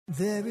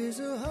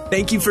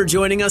Thank you for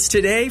joining us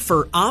today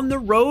for On the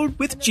Road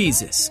with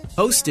Jesus,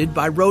 hosted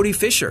by Rhode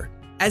Fisher.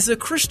 As a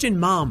Christian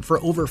mom for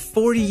over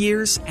 40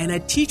 years and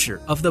a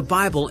teacher of the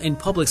Bible in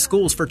public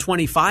schools for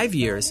 25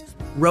 years,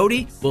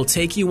 Rhode will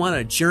take you on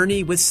a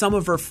journey with some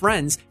of her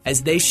friends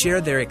as they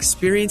share their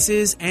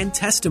experiences and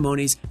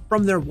testimonies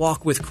from their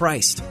walk with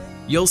Christ.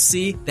 You'll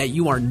see that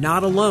you are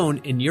not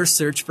alone in your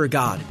search for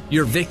God,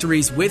 your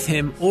victories with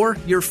Him, or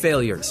your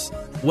failures.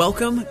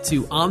 Welcome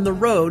to On the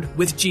Road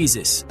with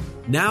Jesus.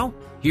 Now,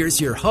 here's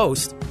your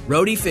host,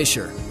 Rhode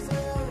Fisher.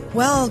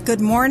 Well,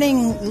 good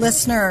morning,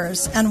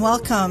 listeners, and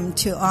welcome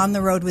to On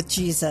the Road with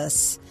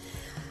Jesus,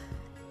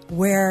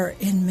 where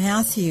in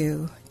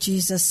Matthew,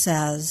 Jesus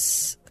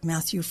says,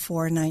 Matthew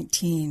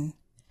 4:19,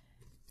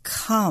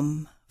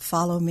 "Come,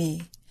 follow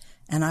me,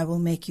 and I will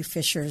make you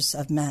fishers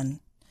of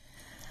men."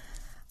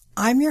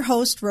 I'm your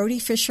host,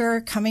 Rhode Fisher,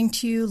 coming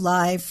to you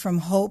live from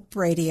Hope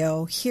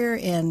Radio here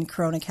in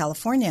Corona,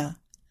 California.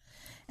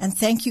 And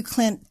thank you,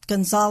 Clint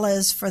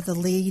Gonzalez, for the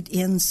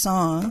lead-in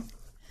song.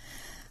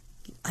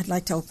 I'd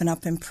like to open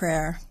up in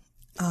prayer.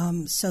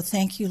 So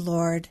thank you,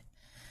 Lord,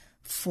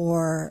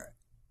 for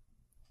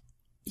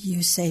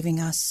you saving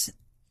us.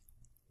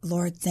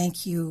 Lord,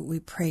 thank you.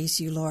 We praise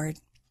you, Lord.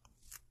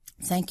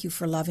 Thank you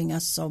for loving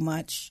us so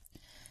much.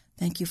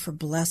 Thank you for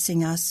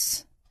blessing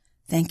us.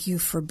 Thank you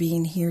for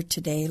being here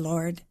today,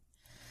 Lord.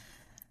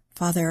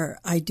 Father,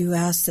 I do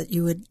ask that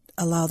you would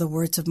allow the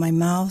words of my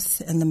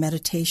mouth and the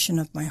meditation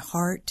of my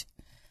heart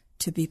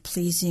to be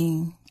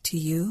pleasing to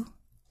you.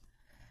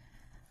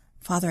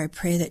 Father, I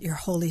pray that your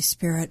Holy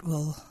Spirit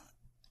will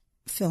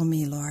fill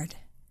me, Lord,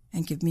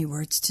 and give me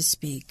words to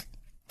speak.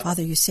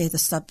 Father, you say the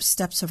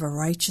steps of a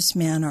righteous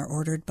man are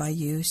ordered by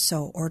you,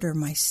 so order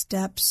my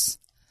steps,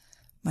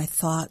 my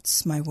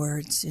thoughts, my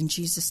words. In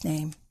Jesus'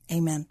 name,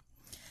 amen.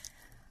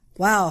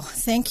 Wow,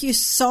 thank you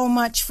so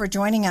much for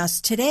joining us.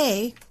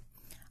 Today,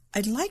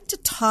 I'd like to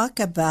talk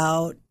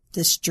about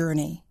this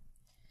journey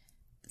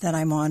that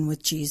I'm on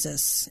with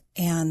Jesus,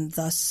 and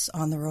thus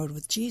on the road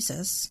with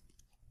Jesus.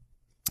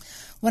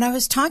 When I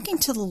was talking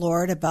to the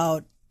Lord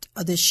about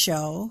this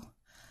show,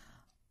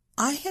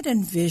 I had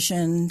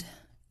envisioned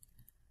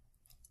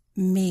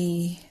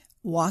me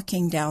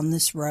walking down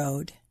this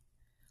road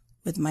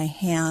with my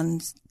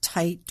hand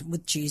tight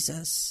with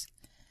Jesus,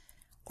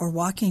 or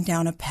walking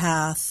down a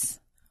path,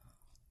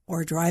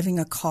 or driving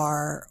a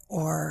car,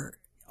 or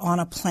on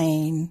a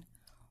plane,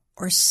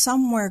 or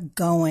somewhere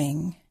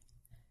going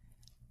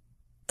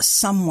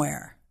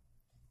somewhere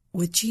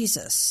with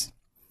Jesus.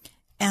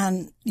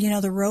 And,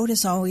 the road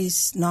is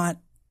always not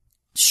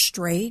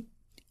straight,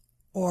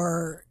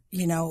 or,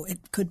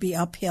 it could be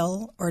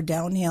uphill or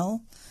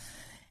downhill.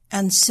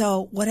 And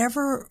so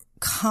whatever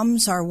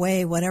comes our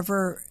way,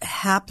 whatever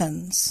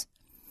happens,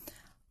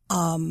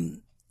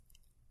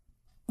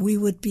 we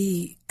would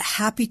be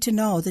happy to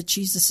know that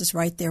Jesus is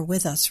right there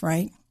with us,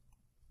 right?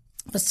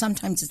 But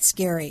sometimes it's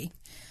scary.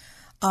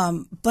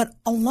 But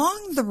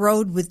along the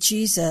road with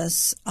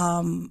Jesus,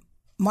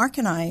 Mark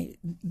and I,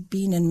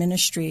 being in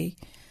ministry,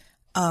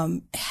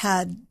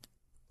 had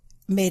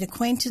made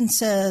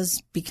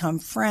acquaintances, become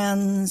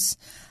friends.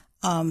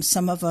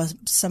 Some of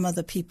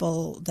the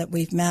people that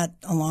we've met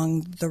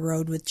along the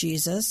road with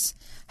Jesus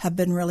have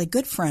been really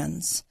good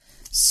friends.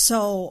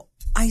 So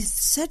I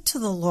said to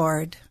the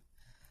Lord,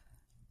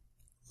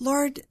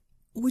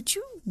 would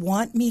you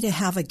want me to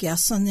have a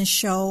guest on this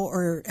show,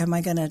 or am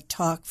I going to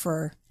talk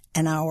for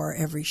an hour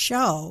every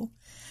show?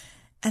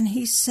 And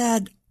he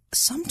said,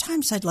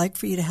 sometimes I'd like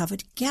for you to have a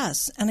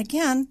guest. And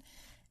again,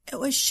 it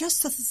was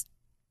just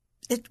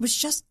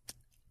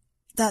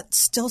that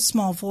still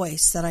small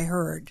voice that I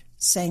heard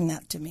saying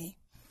that to me.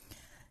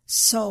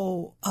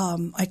 So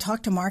I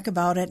talked to Mark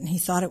about it, and he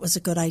thought it was a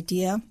good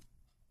idea.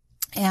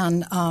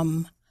 And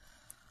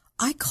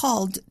I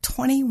called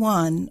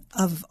 21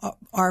 of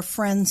our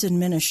friends in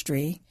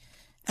ministry,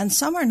 and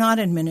some are not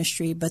in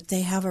ministry, but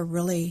they have a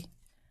really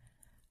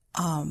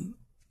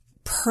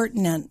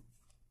pertinent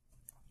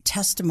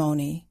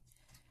testimony.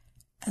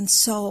 And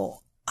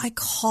so I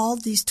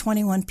called these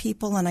 21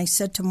 people, and I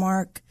said to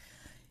Mark,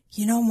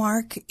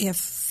 Mark, if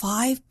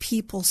 5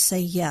 people say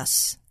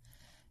yes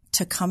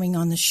to coming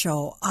on the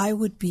show, I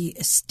would be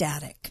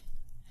ecstatic.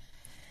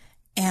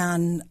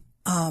 And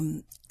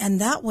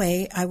that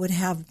way I would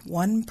have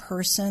one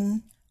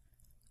person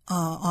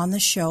on the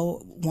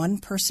show, one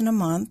person a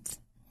month,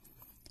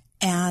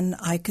 and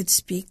I could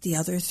speak the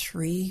other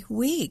 3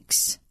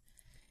 weeks.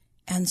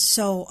 And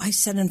so I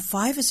said, and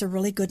 5 is a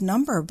really good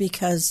number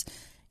because,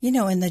 in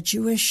the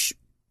Jewish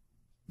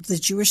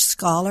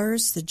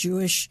scholars, the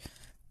Jewish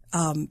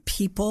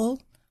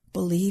people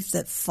believe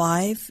that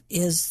 5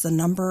 is the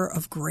number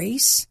of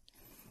grace.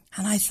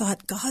 And I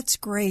thought God's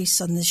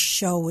grace on this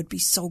show would be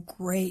so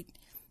great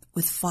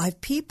with 5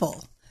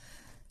 people.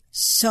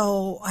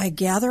 So I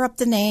gather up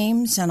the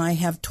names, and I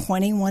have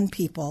 21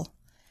 people,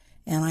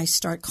 and I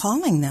start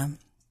calling them.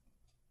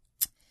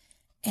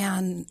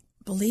 And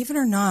believe it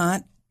or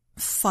not,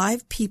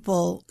 5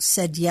 people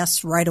said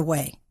yes right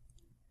away.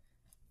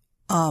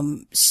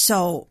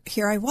 So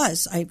here I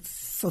was. I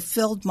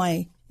fulfilled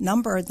my,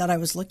 number that I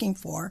was looking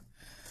for.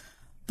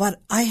 But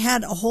I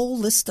had a whole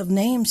list of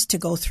names to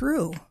go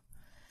through.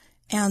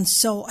 And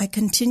so I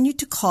continued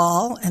to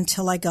call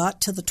until I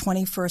got to the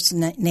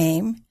 21st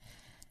name.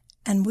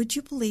 And would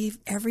you believe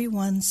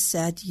everyone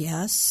said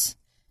yes,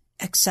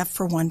 except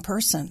for one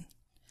person?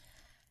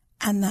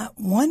 And that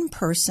one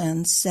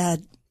person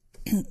said,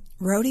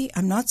 Rhode,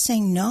 I'm not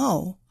saying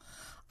no.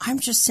 I'm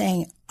just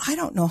saying I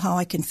don't know how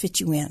I can fit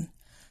you in.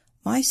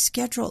 My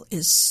schedule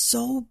is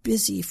so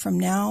busy from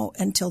now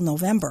until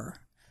November.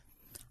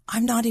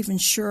 I'm not even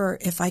sure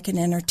if I can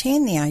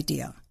entertain the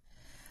idea.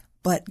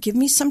 But give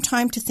me some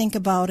time to think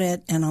about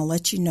it, and I'll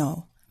let you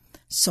know.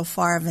 So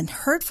far, I haven't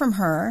heard from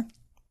her,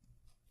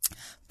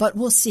 but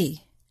we'll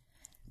see.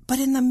 But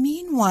in the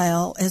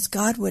meanwhile, as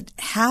God would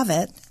have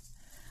it,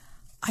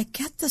 I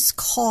get this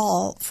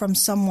call from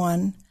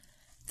someone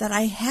that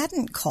I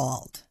hadn't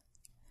called.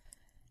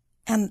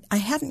 And I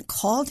hadn't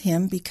called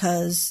him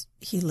because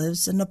he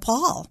lives in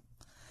Nepal.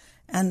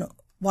 And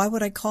why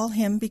would I call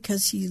him?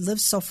 Because he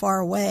lives so far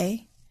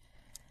away.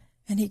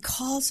 And he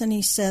calls and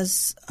he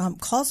says,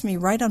 calls me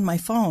right on my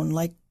phone,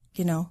 like,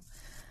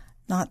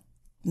 not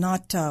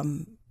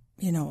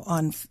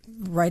on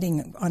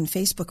writing on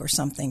Facebook or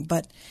something.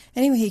 But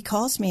anyway, he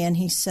calls me and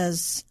he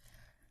says,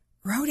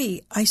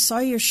 Rhode, I saw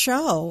your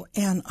show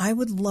and I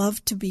would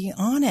love to be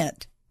on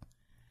it.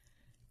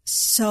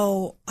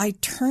 So I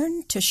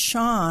turned to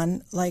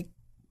Sean like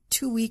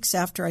 2 weeks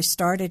after I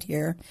started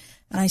here,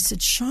 and I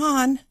said,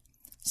 Sean,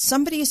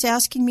 somebody is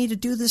asking me to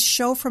do this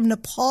show from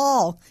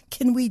Nepal.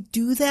 Can we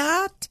do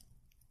that?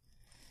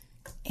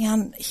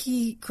 And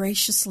he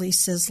graciously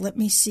says, let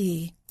me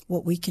see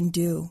what we can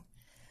do.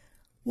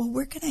 Well,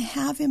 we're going to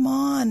have him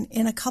on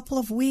in a couple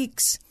of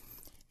weeks.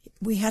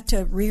 We had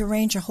to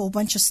rearrange a whole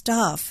bunch of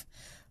stuff,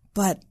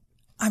 but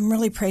I'm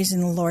really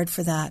praising the Lord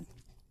for that.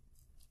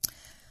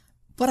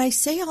 But I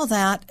say all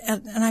that,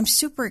 and I'm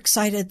super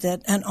excited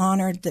that and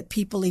honored that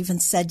people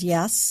even said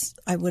yes.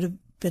 I would have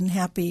been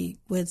happy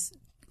with,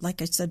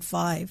 like I said,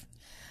 5.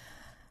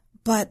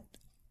 But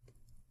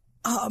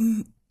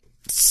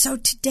so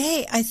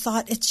today I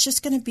thought it's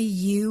just going to be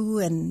you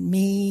and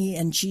me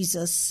and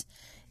Jesus.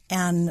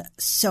 And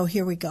so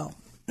here we go.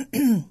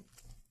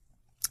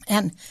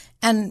 And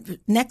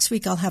next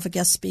week I'll have a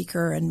guest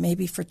speaker, and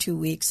maybe for 2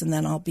 weeks, and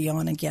then I'll be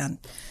on again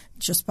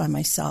just by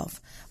myself.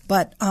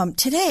 But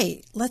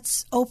today,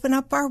 let's open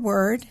up our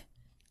word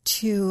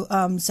to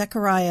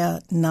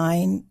Zechariah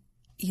 9,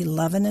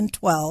 11, and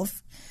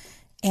 12.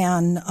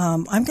 And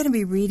I'm going to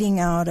be reading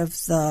out of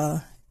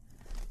the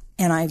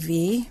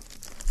NIV.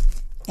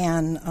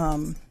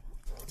 And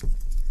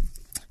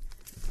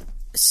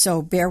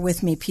so bear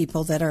with me,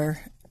 people that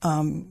are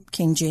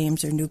King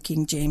James or New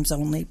King James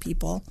only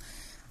people.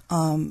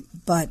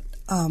 But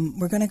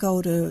we're going to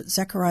go to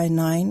Zechariah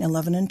 9,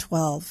 11, and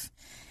 12.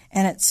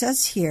 And it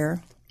says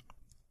here,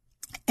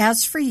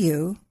 as for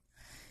you,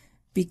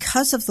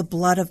 because of the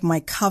blood of my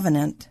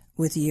covenant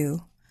with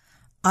you,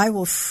 I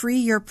will free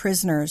your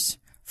prisoners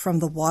from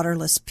the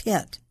waterless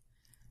pit.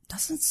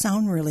 Doesn't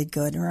sound really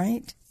good,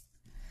 right?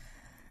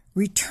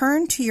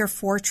 Return to your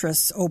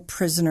fortress, O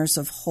prisoners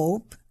of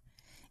hope.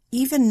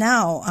 Even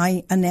now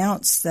I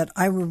announce that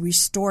I will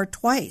restore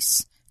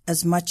twice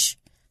as much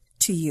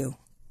to you.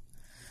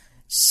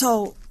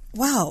 So,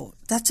 wow,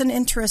 that's an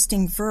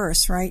interesting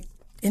verse, right?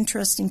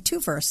 Interesting 2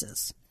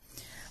 verses.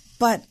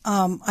 But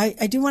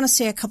I do want to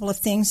say a couple of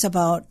things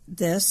about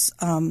this.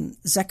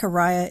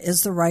 Zechariah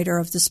is the writer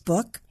of this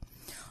book,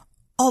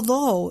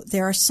 although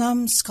there are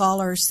some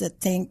scholars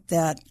that think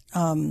that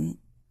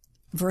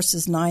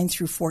verses 9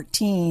 through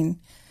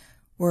 14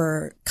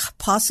 were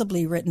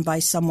possibly written by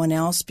someone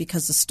else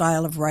because the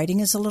style of writing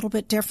is a little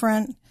bit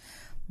different.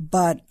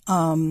 But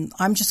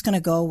I'm just going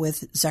to go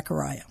with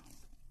Zechariah.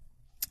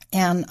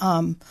 And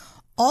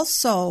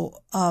also,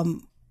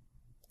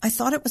 I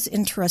thought it was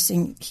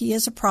interesting. He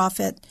is a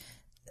prophet.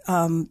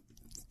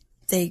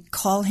 They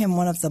call him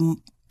one of the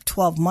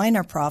 12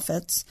 minor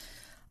prophets,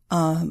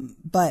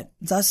 but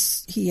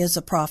thus he is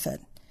a prophet.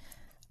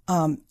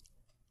 And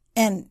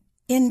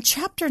in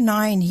chapter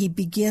 9, he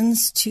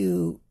begins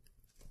to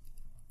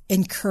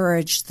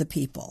encourage the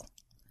people.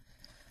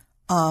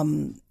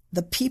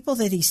 The people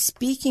that he's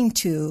speaking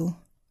to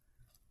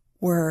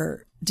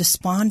were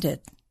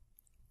despondent,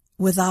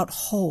 without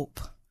hope,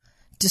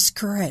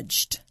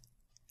 discouraged,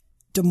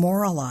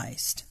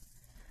 demoralized.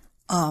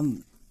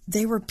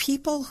 They were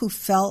people who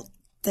felt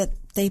that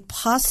they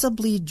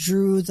possibly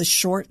drew the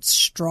short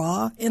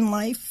straw in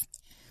life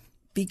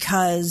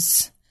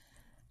because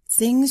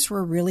things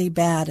were really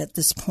bad at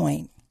this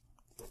point.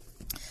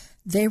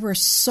 They were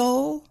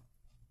so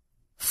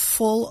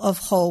full of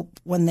hope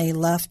when they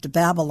left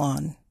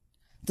Babylon.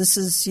 This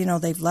is,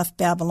 they've left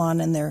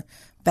Babylon and they're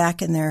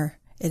back in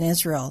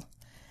Israel.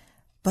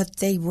 But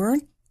they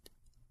weren't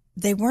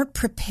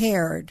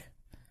prepared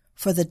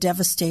for the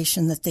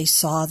devastation that they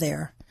saw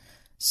there.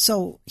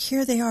 So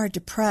here they are,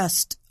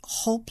 depressed,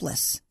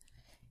 hopeless.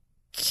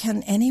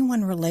 Can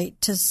anyone relate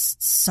to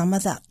some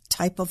of that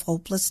type of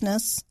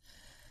hopelessness?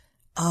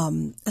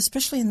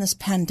 Especially in this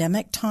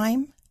pandemic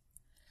time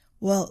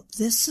Well,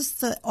 this is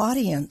the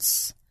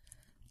audience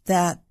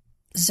that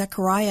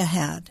Zechariah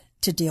had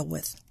to deal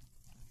with.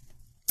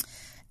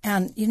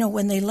 And,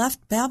 when they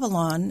left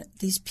Babylon,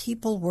 these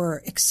people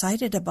were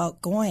excited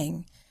about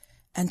going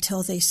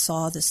until they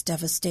saw this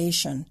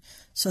devastation.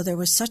 So there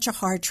was such a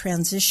hard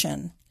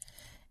transition.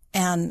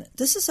 And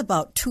this is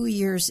about 2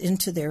 years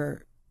into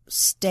their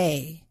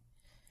stay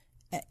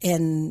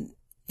in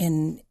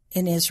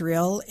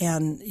Israel,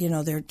 and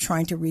they're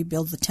trying to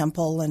rebuild the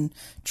temple and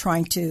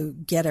trying to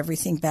get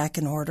everything back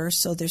in order.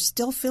 So they're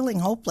still feeling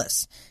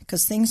hopeless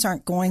because things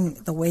aren't going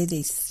the way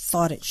they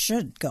thought it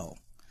should go.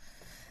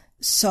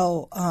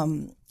 So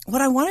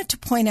what I wanted to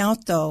point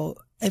out, though,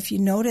 if you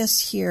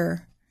notice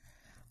here,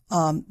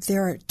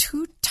 there are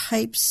two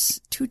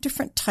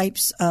different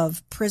types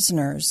of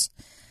prisoners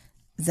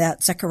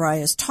that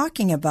Zechariah is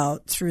talking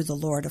about through the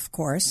Lord, of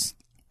course.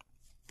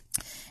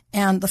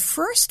 And the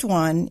first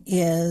one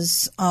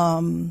is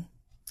the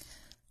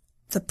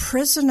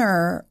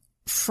prisoner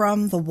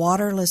from the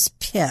waterless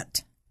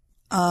pit.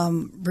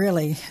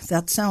 Really,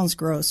 that sounds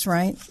gross,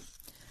 right?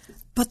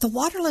 But the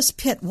waterless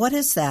pit, what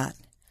is that?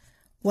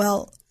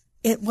 Well,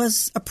 it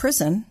was a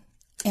prison,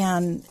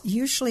 and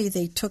usually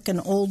they took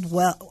an old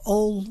well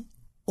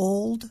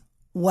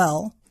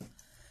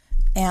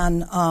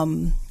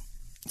and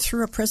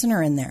threw a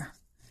prisoner in there.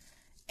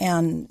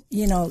 And,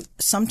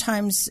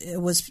 sometimes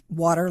it was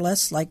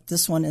waterless, like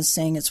this one is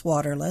saying it's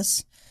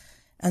waterless.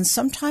 And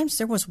sometimes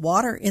there was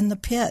water in the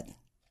pit,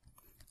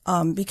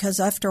 because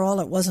after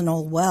all, it was an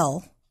old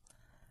well,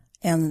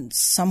 and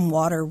some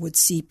water would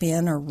seep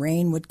in or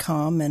rain would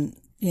come and,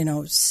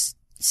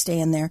 stay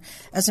in there.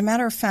 As a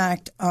matter of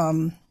fact,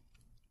 there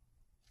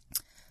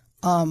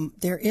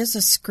is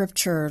a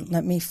scripture,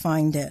 let me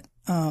find it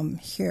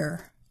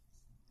here.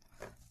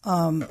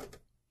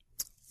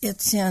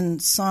 It's in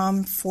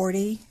Psalm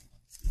 40,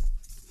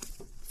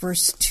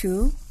 verse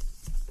 2.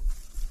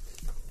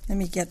 Let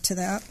me get to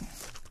that.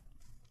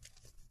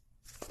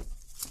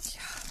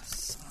 Yeah,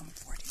 Psalm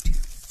 42.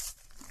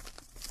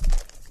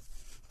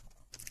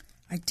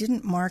 I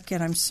didn't mark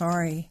it, I'm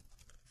sorry.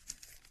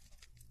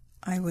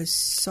 I was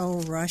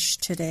so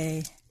rushed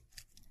today.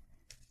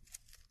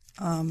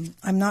 I'm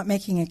not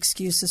making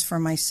excuses for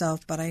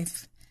myself, but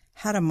I've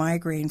had a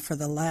migraine for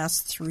the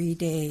last 3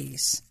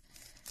 days.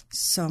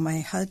 So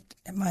my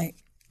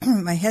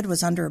head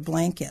was under a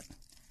blanket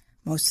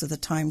most of the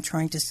time,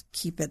 trying to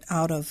keep it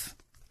out of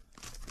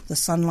the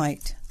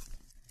sunlight.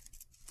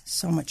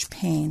 So much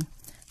pain.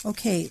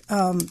 Okay,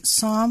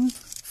 Psalm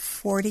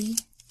 40,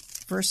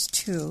 verse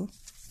 2,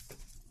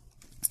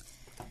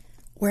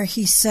 where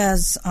he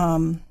says,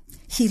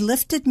 He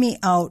lifted me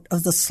out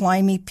of the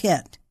slimy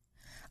pit,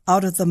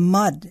 out of the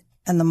mud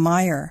and the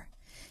mire.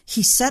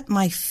 He set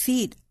my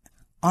feet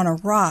on a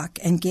rock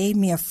and gave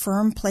me a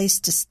firm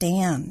place to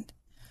stand.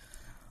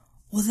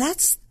 Well,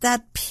 that's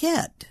that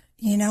pit.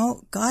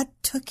 God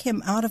took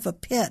him out of a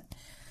pit.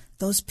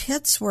 Those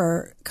pits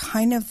were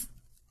kind of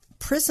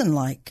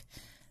prison-like.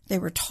 They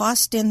were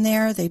tossed in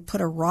there. They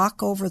put a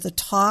rock over the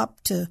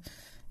top to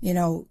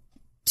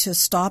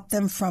stop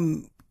them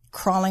from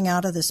crawling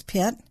out of this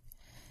pit.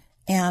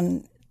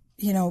 And,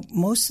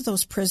 most of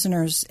those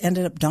prisoners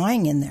ended up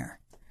dying in there,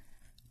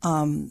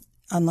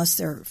 unless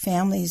their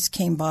families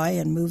came by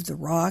and moved the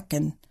rock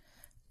and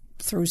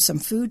threw some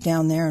food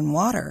down there and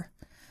water.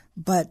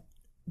 But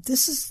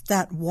this is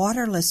that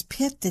waterless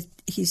pit that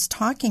he's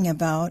talking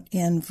about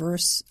in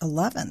verse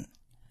 11.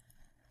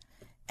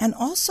 And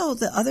also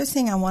the other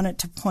thing I wanted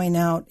to point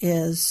out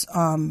is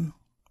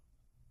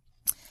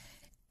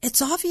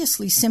it's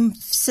obviously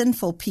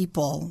sinful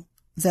people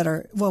that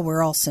are, well,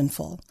 we're all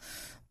sinful,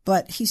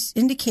 but he's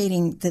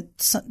indicating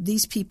that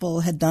these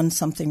people had done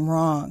something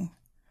wrong.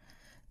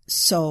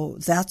 So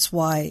that's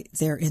why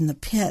they're in the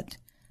pit.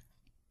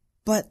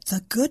 But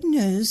the good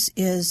news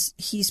is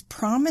he's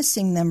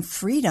promising them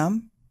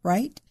freedom,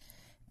 right?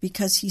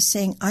 Because he's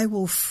saying, I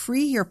will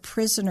free your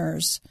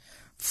prisoners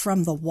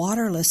from the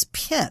waterless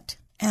pit.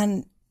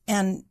 And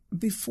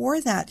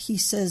before that, he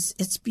says,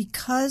 it's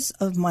because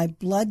of my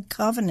blood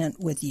covenant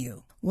with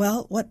you.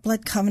 Well, what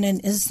blood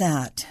covenant is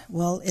that?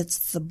 Well,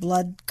 it's the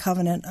blood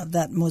covenant of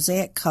that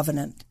Mosaic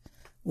covenant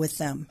with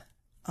them.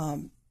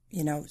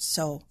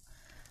 So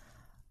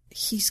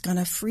he's going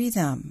to free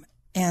them.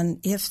 And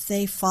if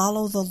they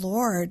follow the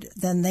Lord,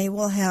 then they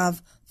will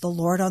have the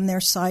Lord on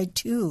their side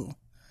too,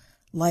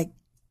 like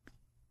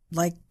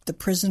the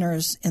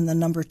prisoners in the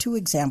number 2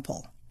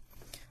 example,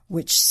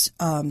 which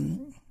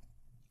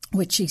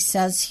he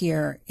says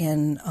here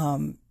in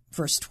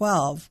verse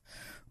 12,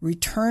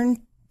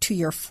 return to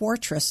your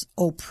fortress,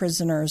 O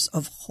prisoners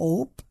of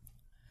hope.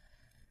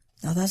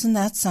 Now, doesn't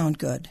that sound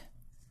good?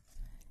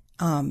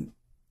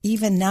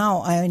 Even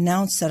now I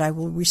announce that I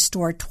will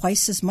restore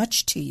twice as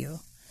much to you.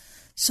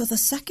 So the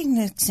second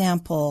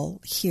example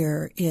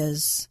here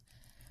is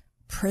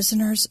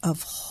prisoners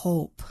of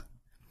hope.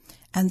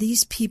 And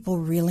these people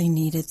really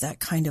needed that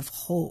kind of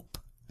hope.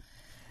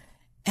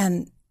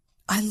 And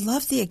I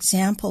love the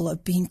example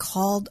of being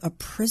called a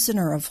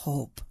prisoner of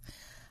hope.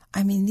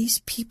 I mean,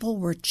 these people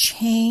were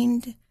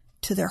chained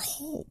to their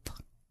hope.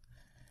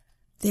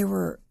 They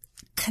were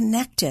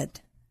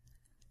connected.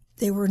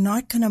 They were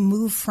not going to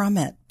move from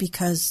it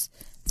because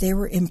they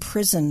were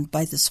imprisoned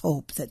by this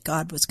hope that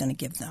God was going to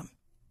give them.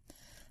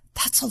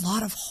 That's a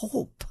lot of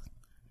hope.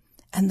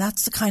 And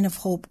that's the kind of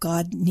hope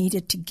God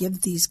needed to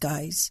give these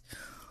guys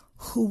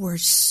who were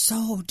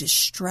so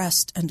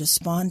distressed and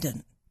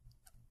despondent.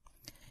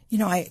 You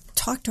know, I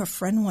talked to a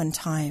friend one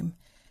time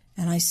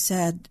and I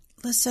said,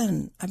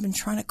 listen, I've been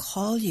trying to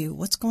call you.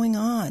 What's going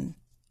on?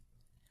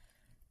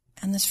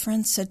 And this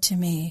friend said to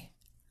me,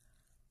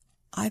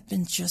 I've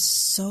been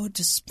just so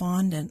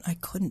despondent I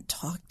couldn't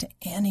talk to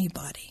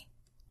anybody.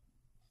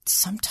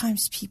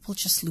 Sometimes people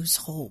just lose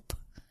hope.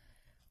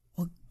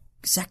 Well,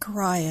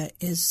 Zechariah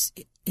is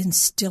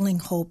instilling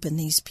hope in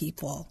these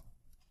people.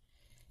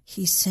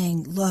 He's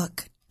saying,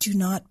 look, do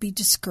not be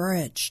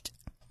discouraged.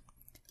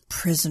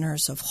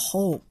 Prisoners of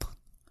hope.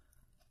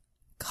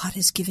 God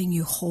is giving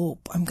you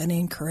hope. I'm going to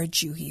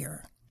encourage you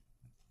here.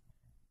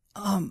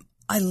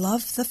 I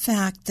love the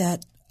fact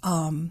that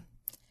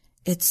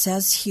it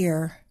says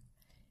here,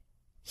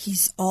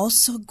 he's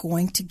also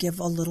going to give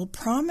a little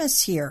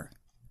promise here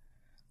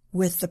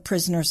with the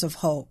prisoners of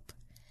hope.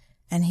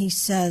 And he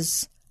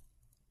says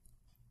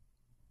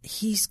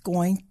he's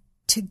going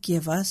to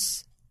give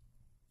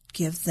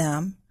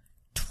them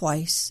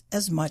twice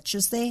as much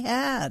as they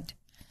had.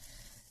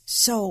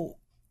 So,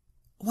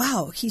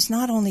 wow, he's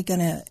not only going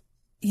to,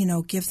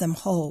 give them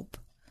hope,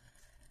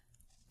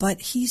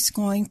 but he's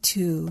going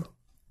to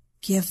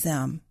give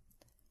them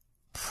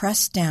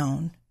pressed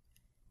down,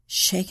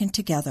 shaken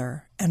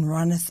together, and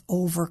runneth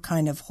over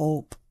kind of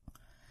hope,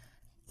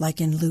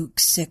 like in Luke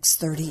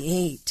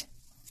 6:38.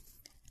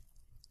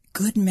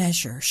 Good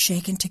measure,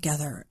 shaken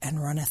together,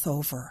 and runneth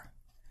over.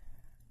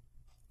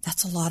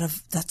 That's a lot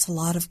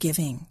of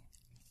giving.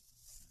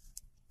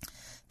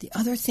 The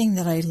other thing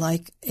that I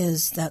like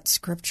is that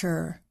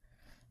scripture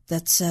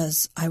that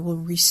says, I will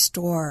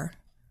restore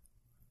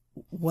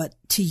what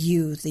to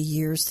you the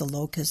years the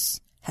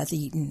locust hath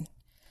eaten.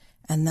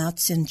 And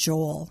that's in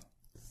Joel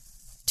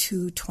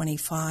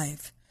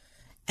 2:25.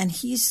 And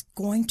he's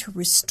going to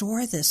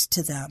restore this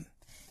to them.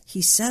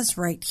 He says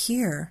right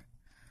here,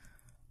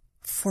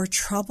 for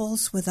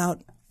troubles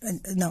without,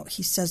 no,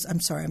 he says, I'm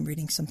sorry, I'm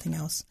reading something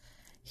else.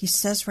 He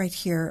says right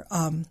here,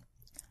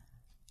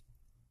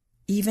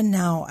 even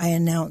now I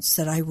announce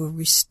that I will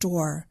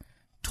restore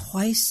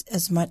twice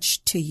as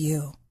much to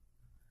you.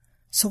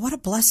 So what a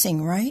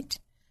blessing, right?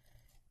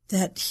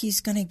 That he's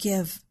going to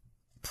give,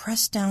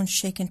 pressed down,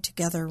 shaken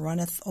together,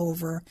 runneth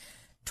over,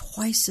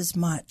 twice as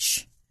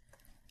much.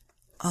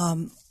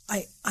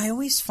 I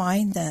always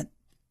find that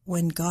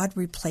when God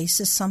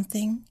replaces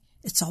something,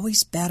 it's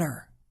always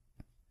better.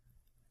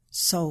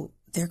 So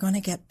they're going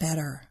to get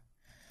better.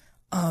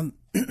 I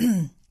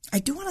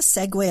do want to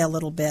segue a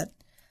little bit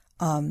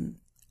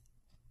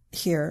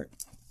here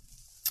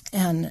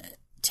and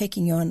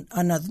taking you on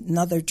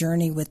another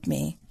journey with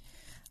me.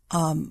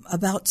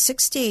 About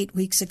 6 to 8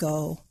 weeks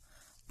ago,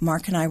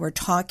 Mark and I were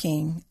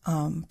talking,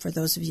 for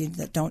those of you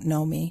that don't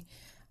know me,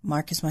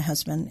 Mark is my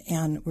husband,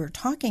 and we're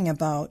talking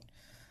about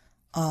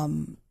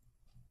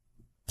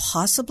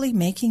possibly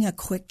making a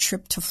quick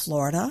trip to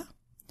Florida.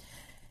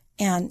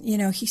 And,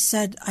 he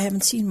said, I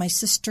haven't seen my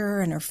sister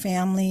and her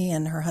family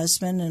and her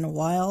husband in a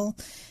while,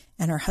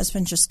 and her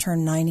husband just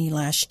turned 90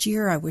 last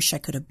year. I wish I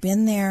could have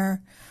been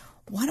there.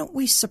 Why don't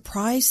we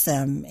surprise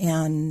them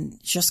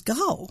and just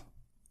go?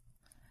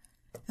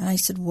 And I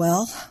said,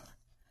 well,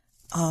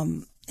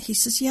 he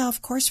says, yeah,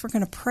 of course we're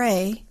going to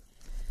pray.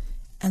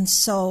 And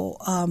so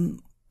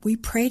we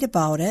prayed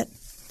about it.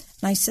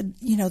 And I said,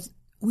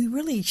 we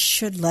really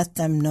should let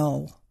them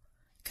know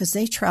because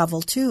they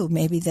travel too.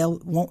 Maybe they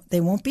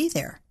won't be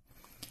there.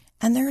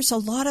 And there's a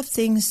lot of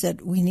things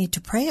that we need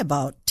to pray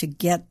about to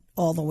get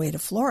all the way to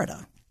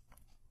Florida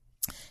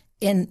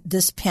in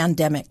this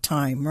pandemic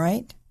time,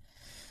 right?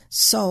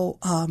 So,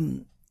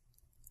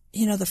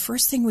 the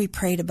first thing we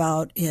prayed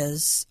about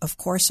is, of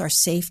course, our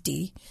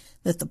safety,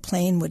 that the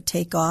plane would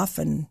take off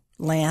and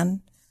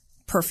land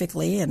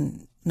perfectly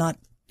and not,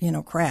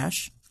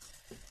 crash.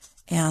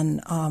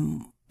 And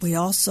we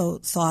also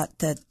thought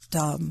that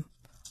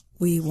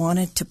we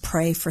wanted to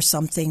pray for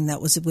something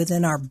that was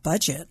within our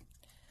budget.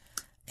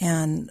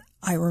 And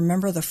I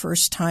remember the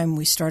first time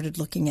we started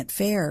looking at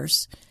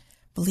fares,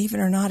 believe it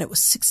or not, it was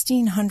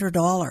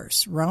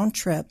 $1,600 round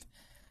trip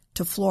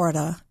to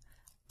Florida,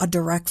 a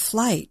direct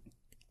flight.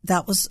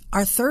 That was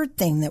our third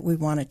thing that we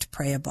wanted to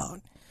pray about,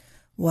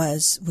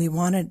 was we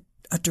wanted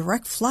a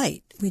direct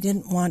flight. We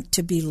didn't want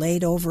to be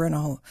laid over at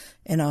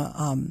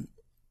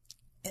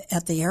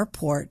the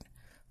airport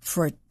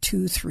for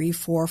 2, 3,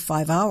 4,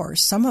 5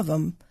 hours. Some of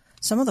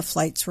the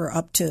flights were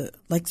up to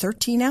like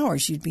 13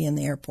 hours you'd be in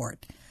the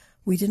airport.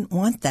 We didn't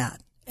want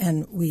that,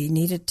 and we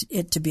needed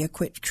it to be a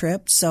quick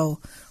trip.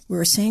 So we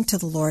were saying to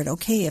the Lord,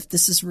 okay, if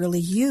this is really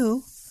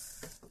you,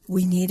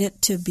 we need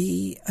it to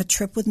be a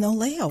trip with no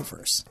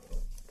layovers.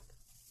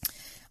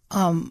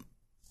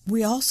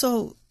 We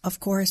also, of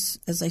course,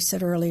 as I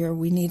said earlier,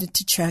 we needed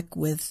to check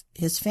with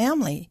his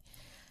family.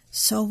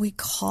 So we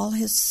call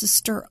his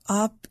sister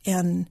up,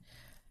 and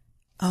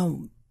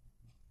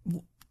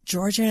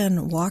Georgia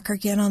and Walker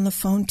get on the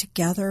phone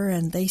together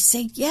and they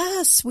say,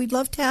 yes, we'd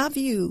love to have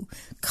you.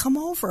 Come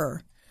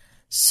over.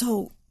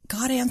 So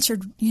God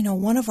answered,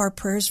 one of our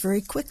prayers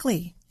very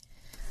quickly.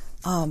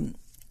 And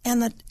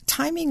the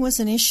timing was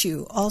an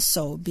issue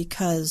also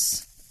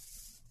because,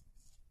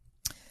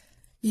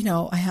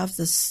 I have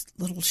this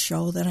little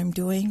show that I'm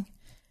doing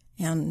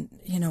and,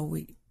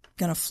 we're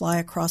going to fly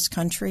across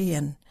country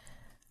and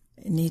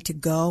need to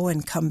go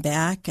and come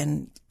back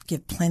and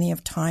give plenty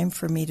of time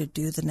for me to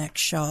do the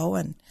next show.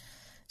 And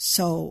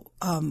so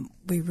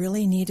we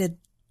really needed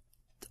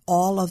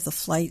all of the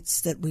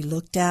flights that we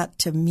looked at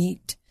to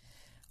meet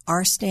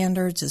our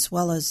standards as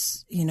well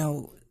as,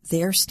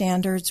 their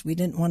standards. We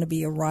didn't want to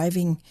be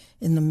arriving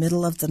in the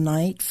middle of the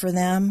night for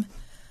them.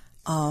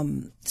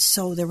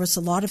 So there was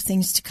a lot of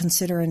things to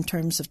consider in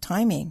terms of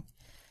timing.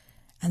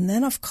 And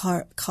then, of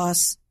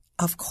course,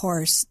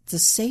 the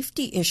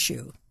safety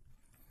issue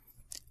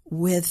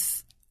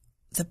with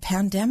the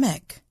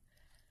pandemic.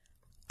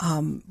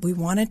 We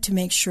wanted to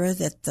make sure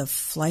that the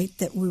flight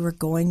that we were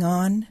going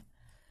on,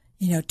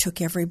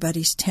 took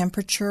everybody's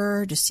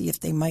temperature to see if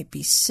they might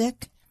be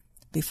sick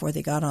before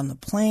they got on the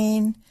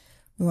plane.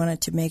 We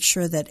wanted to make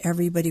sure that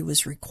everybody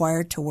was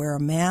required to wear a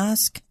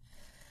mask.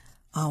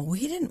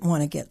 We didn't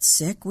want to get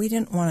sick. We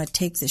didn't want to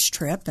take this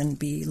trip and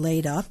be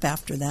laid up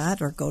after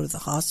that or go to the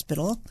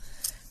hospital.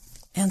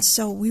 And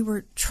so we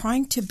were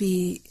trying to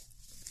be,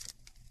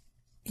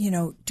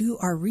 do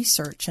our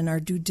research and our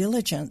due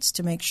diligence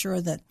to make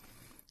sure that,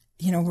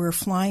 we were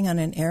flying on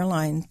an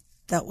airline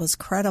that was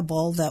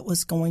credible, that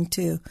was going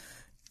to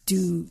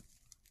do,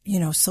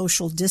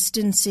 social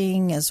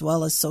distancing as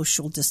well as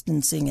social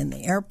distancing in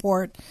the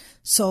airport.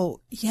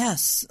 So,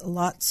 yes,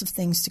 lots of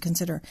things to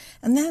consider.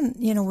 And then,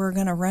 we're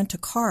going to rent a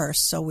car.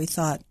 So we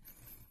thought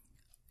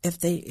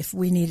if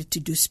we needed to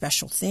do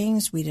special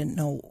things, we didn't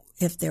know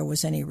if there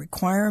was any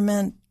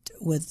requirement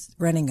with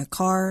renting a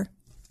car.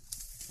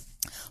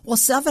 Well,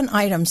 7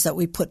 items that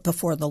we put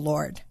before the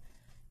Lord.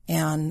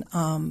 And,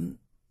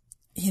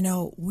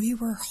 we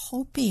were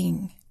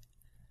hoping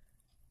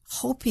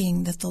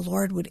that the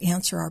Lord would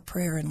answer our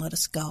prayer and let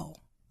us go.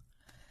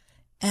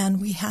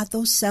 And we had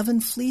those 7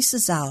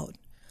 fleeces out,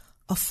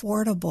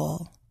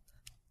 affordable,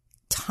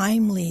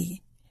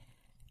 timely,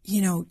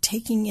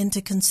 taking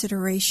into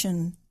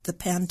consideration the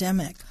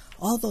pandemic,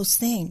 all those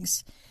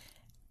things.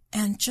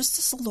 And just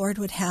as the Lord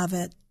would have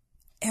it,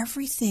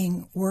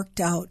 everything worked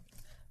out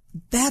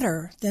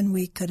better than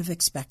we could have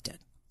expected.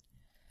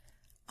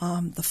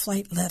 The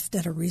flight left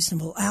at a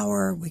reasonable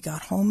hour. We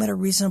got home at a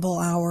reasonable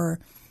hour.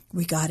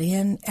 We got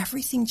in.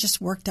 Everything just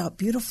worked out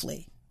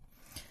beautifully.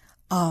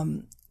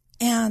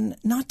 And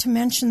not to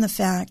mention the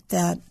fact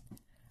that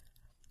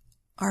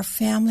our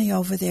family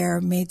over there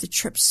made the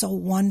trip so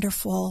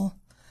wonderful.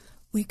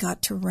 We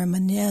got to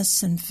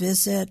reminisce and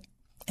visit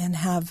and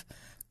have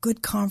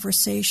good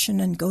conversation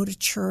and go to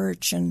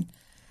church and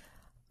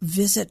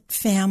visit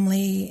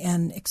family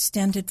and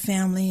extended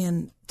family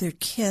and their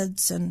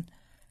kids. And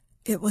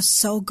it was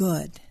so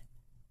good.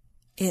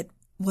 It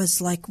was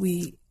like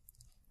we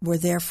were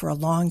there for a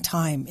long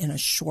time in a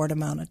short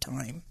amount of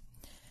time.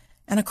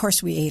 And, of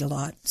course, we ate a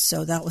lot,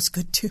 so that was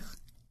good, too.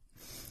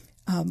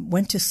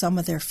 Went to some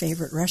of their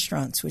favorite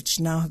restaurants, which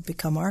now have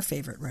become our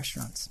favorite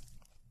restaurants.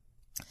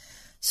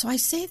 So I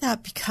say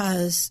that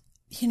because,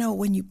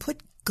 when you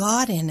put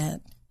God in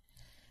it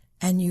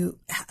and you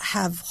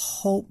have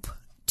hope,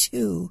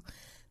 too,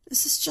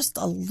 this is just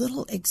a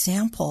little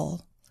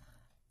example.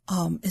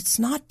 It's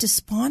not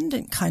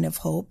despondent kind of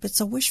hope. It's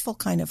a wishful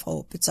kind of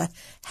hope. It's a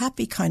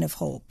happy kind of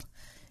hope.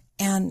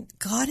 And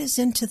God is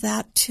into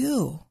that,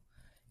 too.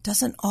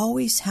 Doesn't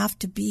always have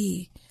to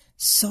be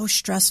so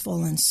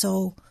stressful and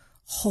so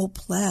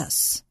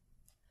hopeless.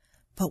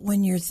 But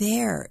when you're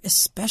there,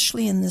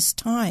 especially in this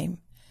time,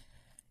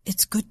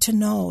 it's good to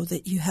know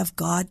that you have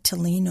God to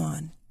lean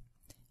on.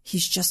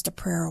 He's just a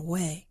prayer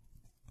away.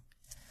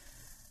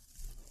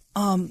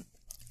 And,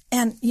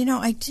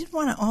 I did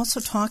want to also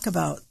talk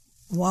about,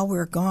 while we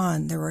were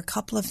gone, there were a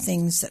couple of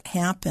things that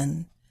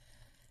happened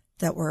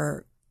that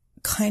were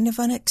kind of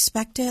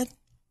unexpected.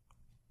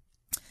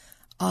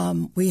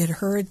 We had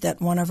heard that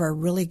one of our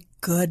really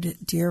good,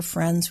 dear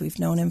friends, we've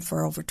known him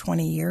for over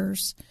 20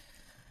 years,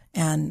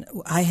 and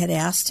I had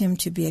asked him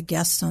to be a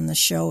guest on the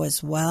show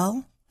as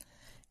well.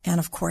 And,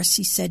 of course,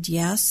 he said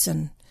yes,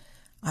 and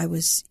I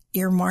was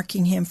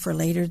earmarking him for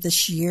later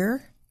this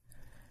year.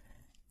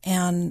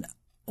 And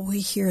we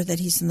hear that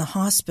he's in the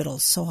hospital,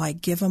 so I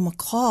give him a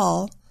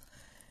call,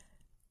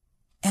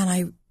 and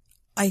I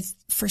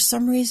for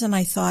some reason,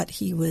 I thought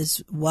he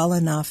was well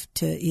enough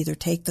to either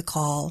take the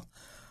call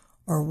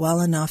or well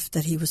enough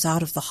that he was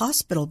out of the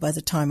hospital by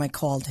the time I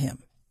called him.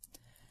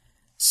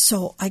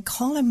 So I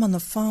call him on the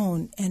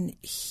phone, and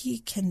he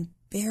can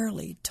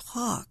barely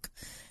talk,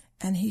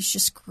 and he's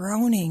just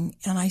groaning.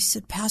 And I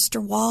said, Pastor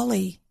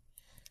Wally,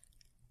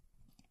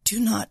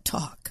 do not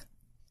talk.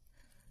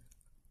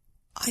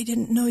 I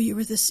didn't know you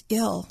were this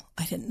ill.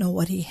 I didn't know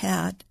what he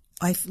had.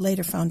 I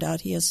later found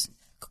out he has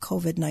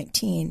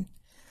COVID-19.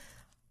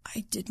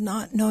 I did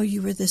not know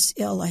you were this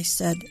ill. I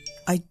said,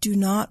 I do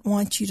not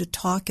want you to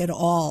talk at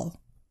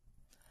all.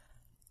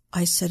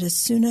 I said, as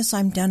soon as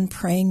I'm done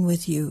praying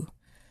with you,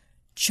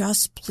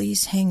 just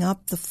please hang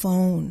up the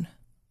phone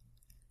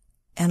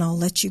and I'll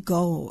let you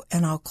go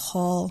and I'll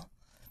call,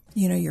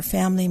 your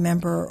family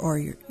member or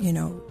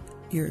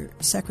your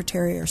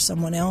secretary or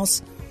someone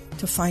else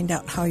to find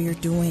out how you're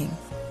doing.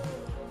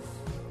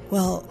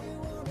 Well,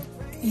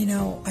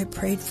 I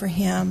prayed for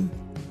him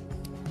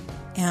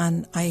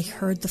and I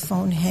heard the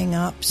phone hang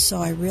up, so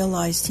I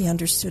realized he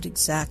understood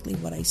exactly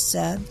what I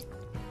said.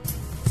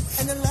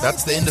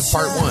 That's the end of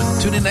part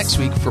 1. Tune in next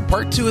week for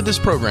part 2 of this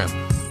program.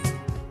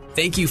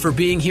 Thank you for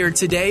being here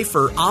today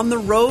for On the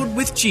Road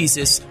with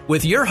Jesus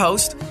with your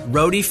host,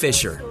 Rhode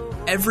Fisher.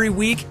 Every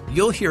week,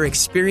 you'll hear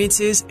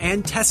experiences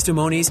and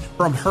testimonies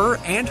from her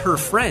and her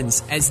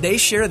friends as they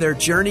share their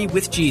journey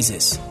with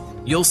Jesus.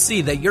 You'll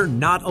see that you're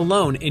not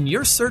alone in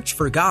your search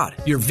for God,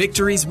 your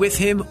victories with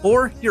Him,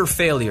 or your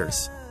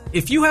failures.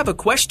 If you have a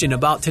question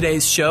about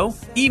today's show,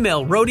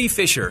 email Rhode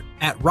Fisher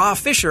at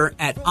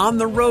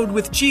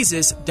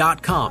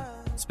rawfisher@ontheroadwithjesus.com,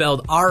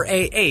 spelled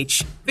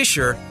R-A-H,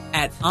 Fisher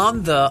at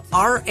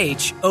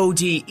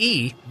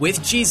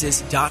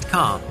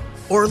ontherowithjesus.com,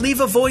 or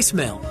leave a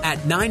voicemail at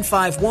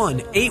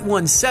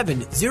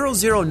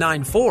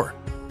 951-817-0094.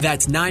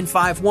 That's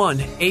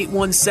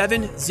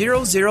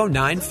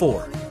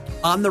 951-817-0094.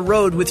 On the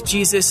Road with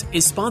Jesus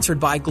is sponsored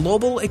by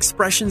Global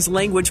Expressions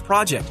Language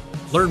Project.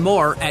 Learn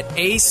more at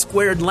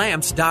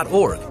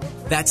asquaredlamps.org.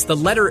 That's the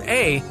letter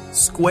A,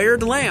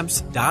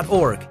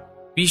 squaredlamps.org.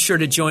 Be sure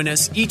to join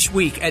us each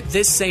week at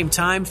this same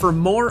time for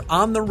more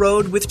On the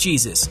Road with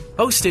Jesus,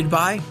 hosted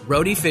by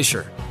Rhode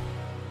Fisher.